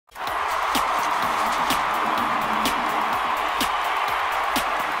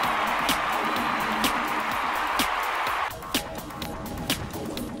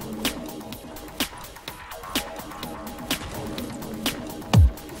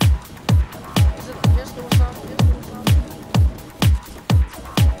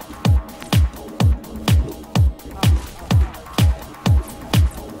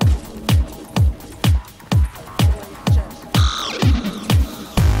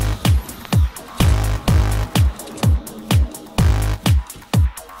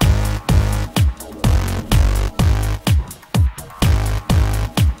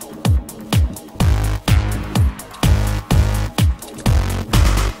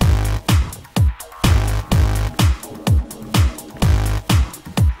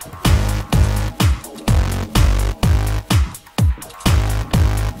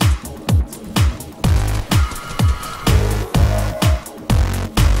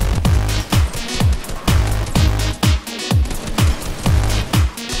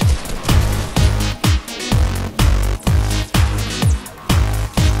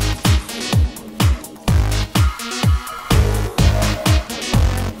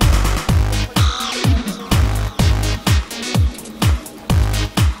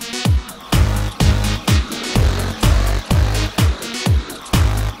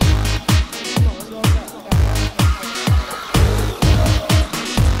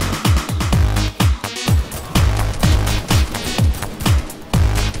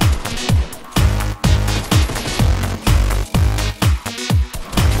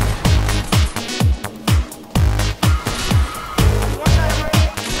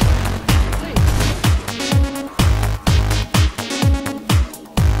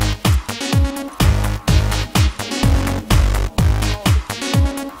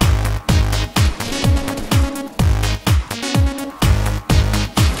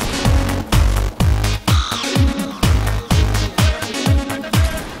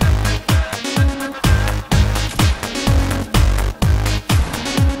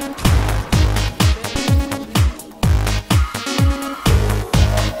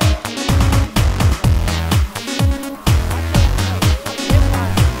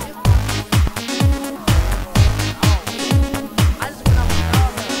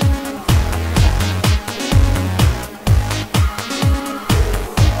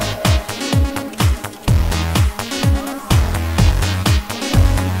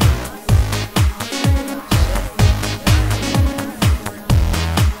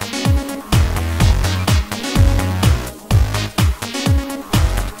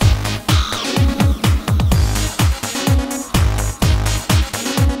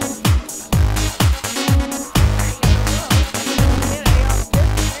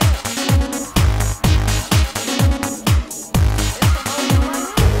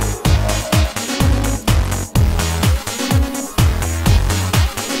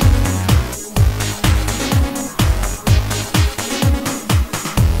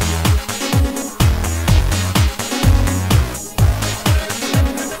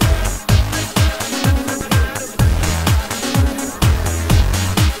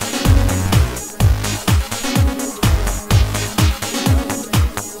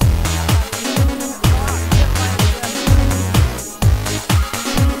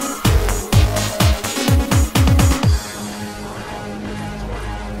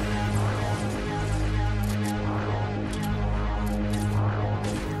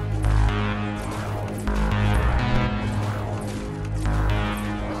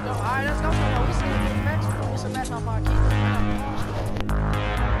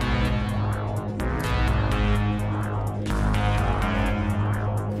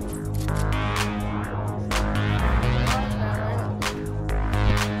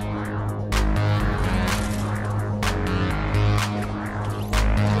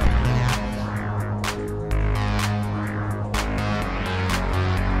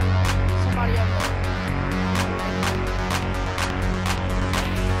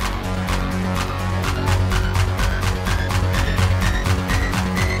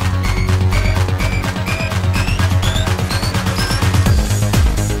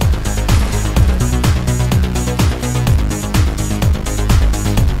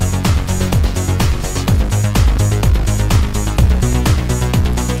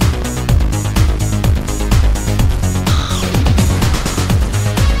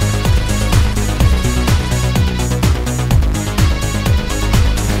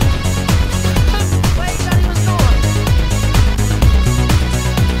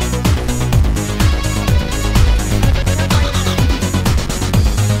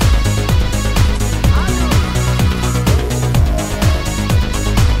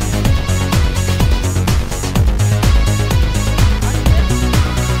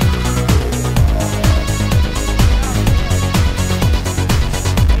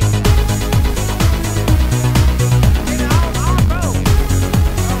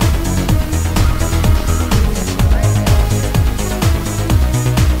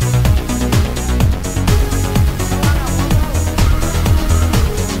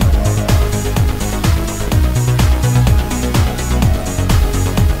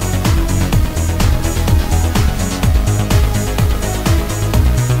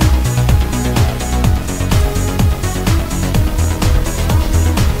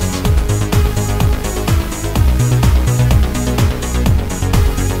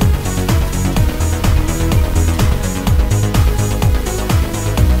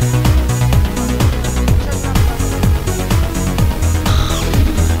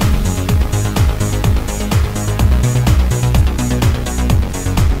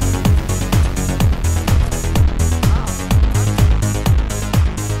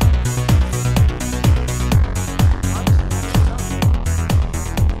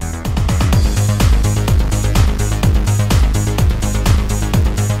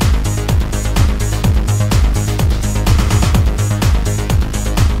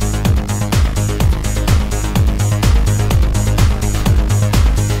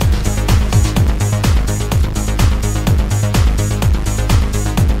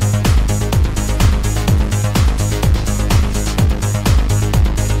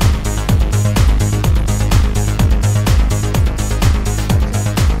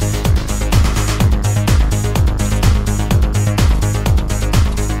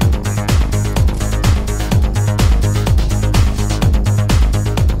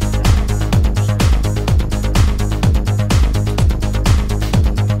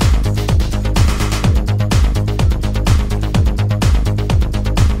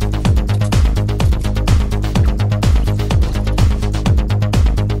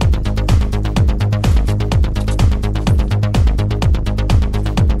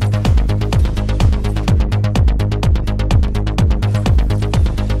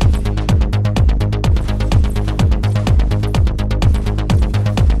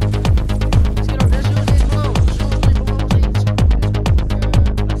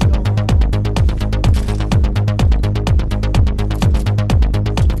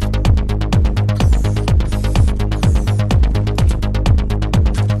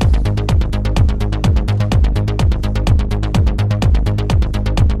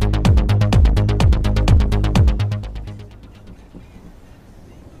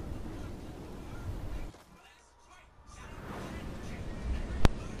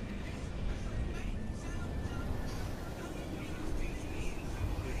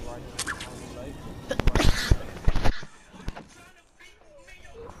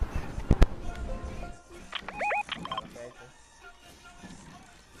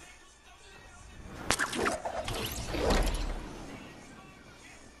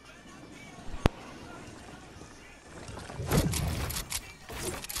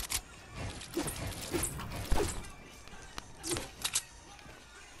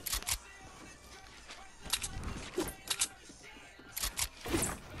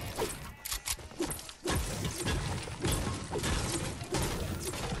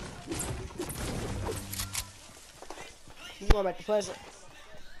Going back to Pleasant.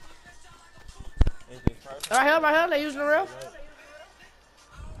 Right here, they using the rail.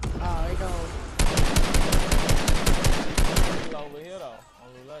 Oh, they going. Over here though,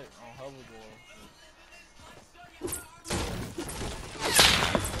 on the lake, on hoverboard.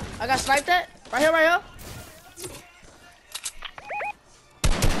 I got sniped at. Right here, right here.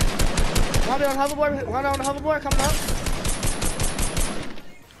 One on the hoverboard. One on the hoverboard coming up.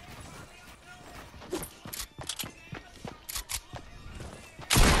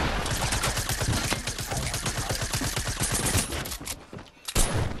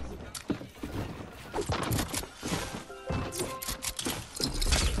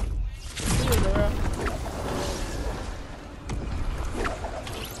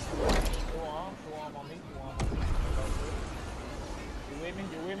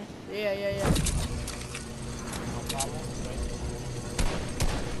 Yeah. No problem.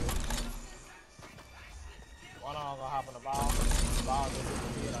 One of them gonna hop on the ball. The ball just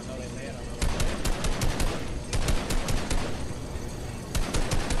disappeared. I know they mad.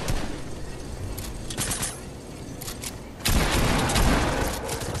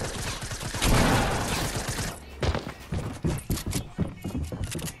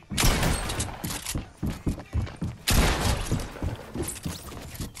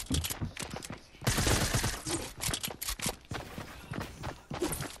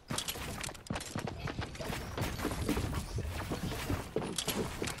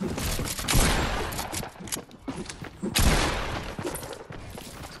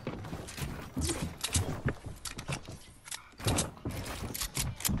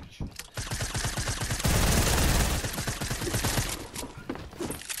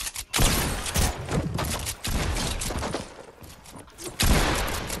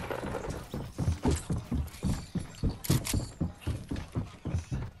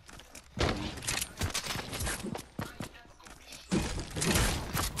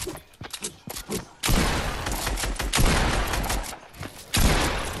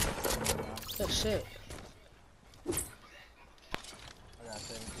 Shit. I got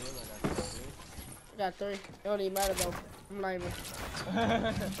 7 kills. I got 3. It don't even matter though. I'm not even.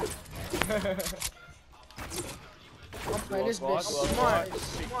 I'm playing this bitch smart.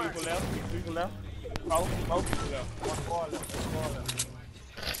 6 people left. 6 people left. 4 people left. 1 squad left. 1 squad left.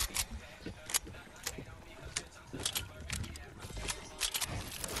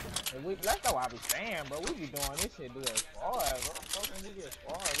 That's not what I be saying, bro. We be doing this shit, do a squad, bro. Fucking we get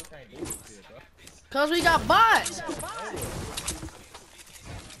squad, we can't do this shit, bro. Cause we got bots.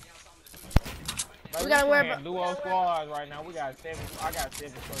 Like, we gotta worry about duo squads right now. We got 7. I got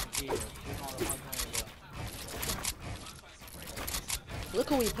 7 fucking kills. It's only 1 team left. Look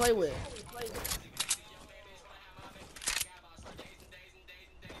who we play with.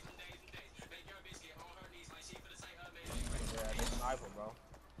 Yeah, this sniper, bro.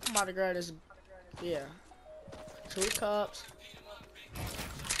 I'm about to grab this. Yeah. 2 cups.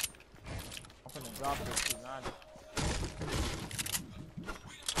 I'm finna drop this 290.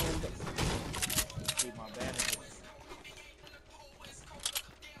 Keep my bandages.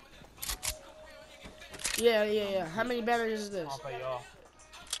 Yeah. How many batteries is this? I'll pay y'all.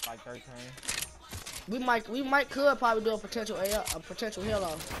 Like 13. We could probably do a potential halo. I ain't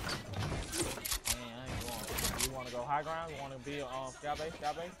going. You wanna go high ground? You wanna be scout base?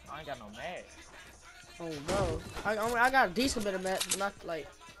 I ain't got no mag. Oh no. I got a decent bit of match, but not like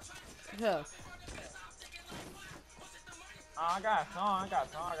hell. I got some. I ain't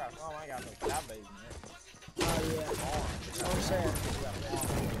got no scout base, man. Oh yeah. That's what I'm saying.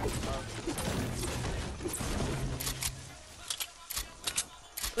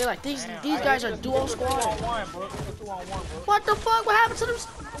 We're like these guys are duo squad. 2-on-1, bro. 2-on-1, bro. What the fuck? What happened to them?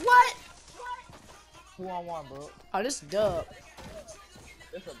 What? 2-on-1, bro. Oh, this is dub.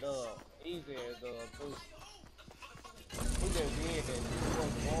 This a dub. Easy as dub, too. We just did that.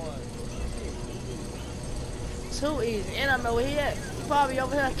 2-on-1. Too easy. And I know where he at. He probably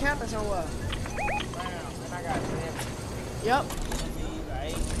over here camping somewhere. Bam. And I got 7. Yep.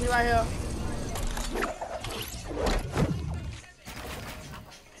 He right here.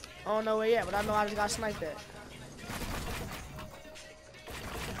 I don't know where yet, but I know I just got sniped at.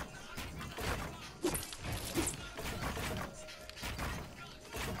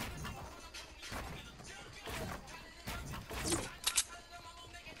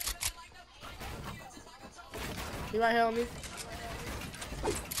 He right here on me.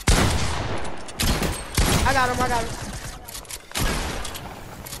 I got him.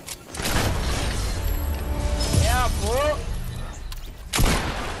 Yeah, bro.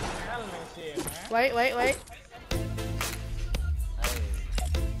 Wait. Hey.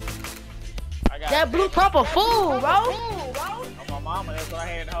 That blue purple fool, bro. On my mama, that's what I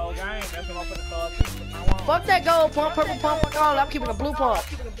had the whole game. That's what I'm finna start. Fuck that gold pump, purple pump, fuck all. I'm keeping a blue pump.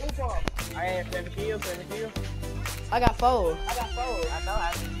 I had 7 kills. I got 4. I know,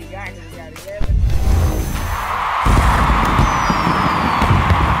 I think you got it. You got 11.